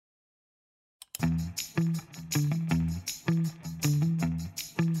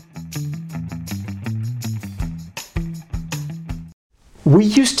We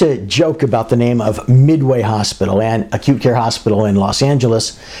used to joke about the name of Midway Hospital, an acute care hospital in Los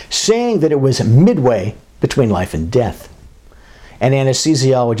Angeles, saying that it was midway between life and death. An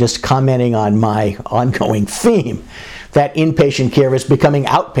anesthesiologist commenting on my ongoing theme that inpatient care is becoming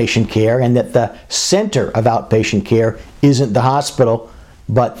outpatient care and that the center of outpatient care isn't the hospital,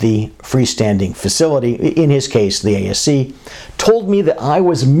 but the freestanding facility, in his case, the ASC, told me that I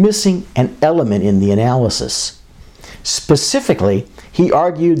was missing an element in the analysis. Specifically, he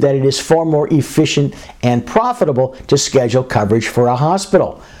argued that it is far more efficient and profitable to schedule coverage for a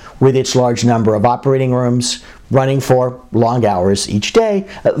hospital with its large number of operating rooms running for long hours each day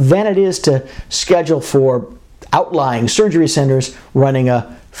than it is to schedule for outlying surgery centers running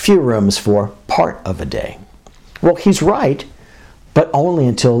a few rooms for part of a day. Well, he's right, but only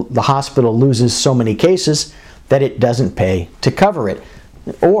until the hospital loses so many cases that it doesn't pay to cover it,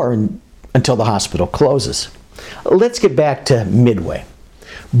 or until the hospital closes. Let's get back to Midway.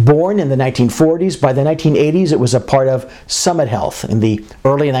 Born in the 1940s, by the 1980s it was a part of Summit Health. In the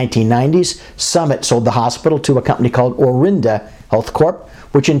early 1990s, Summit sold the hospital to a company called Orinda Health Corp.,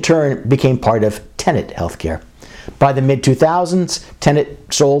 which in turn became part of Tenet Healthcare. By the mid-2000s,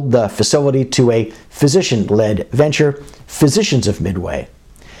 Tenet sold the facility to a physician-led venture, Physicians of Midway.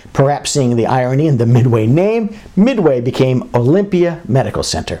 Perhaps seeing the irony in the Midway name, Midway became Olympia Medical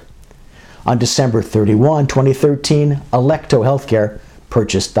Center. On December 31, 2013, Alecto Healthcare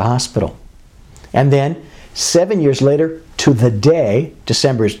purchased the hospital. And then, 7 years later, to the day,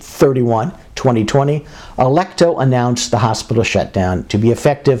 December 31, 2020, Alecto announced the hospital shutdown to be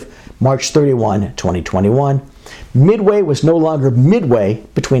effective March 31, 2021. Midway was no longer midway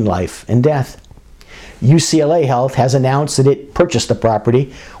between life and death. UCLA Health has announced that it purchased the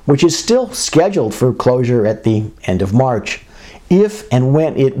property, which is still scheduled for closure at the end of March. If and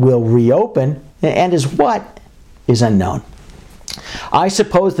when it will reopen, and as what, is unknown. I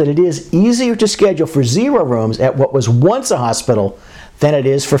suppose that it is easier to schedule for 0 rooms at what was once a hospital than it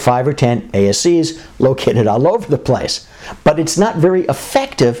is for 5 or 10 ASCs located all over the place. But it's not very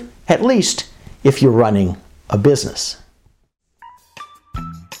effective, at least if you're running a business.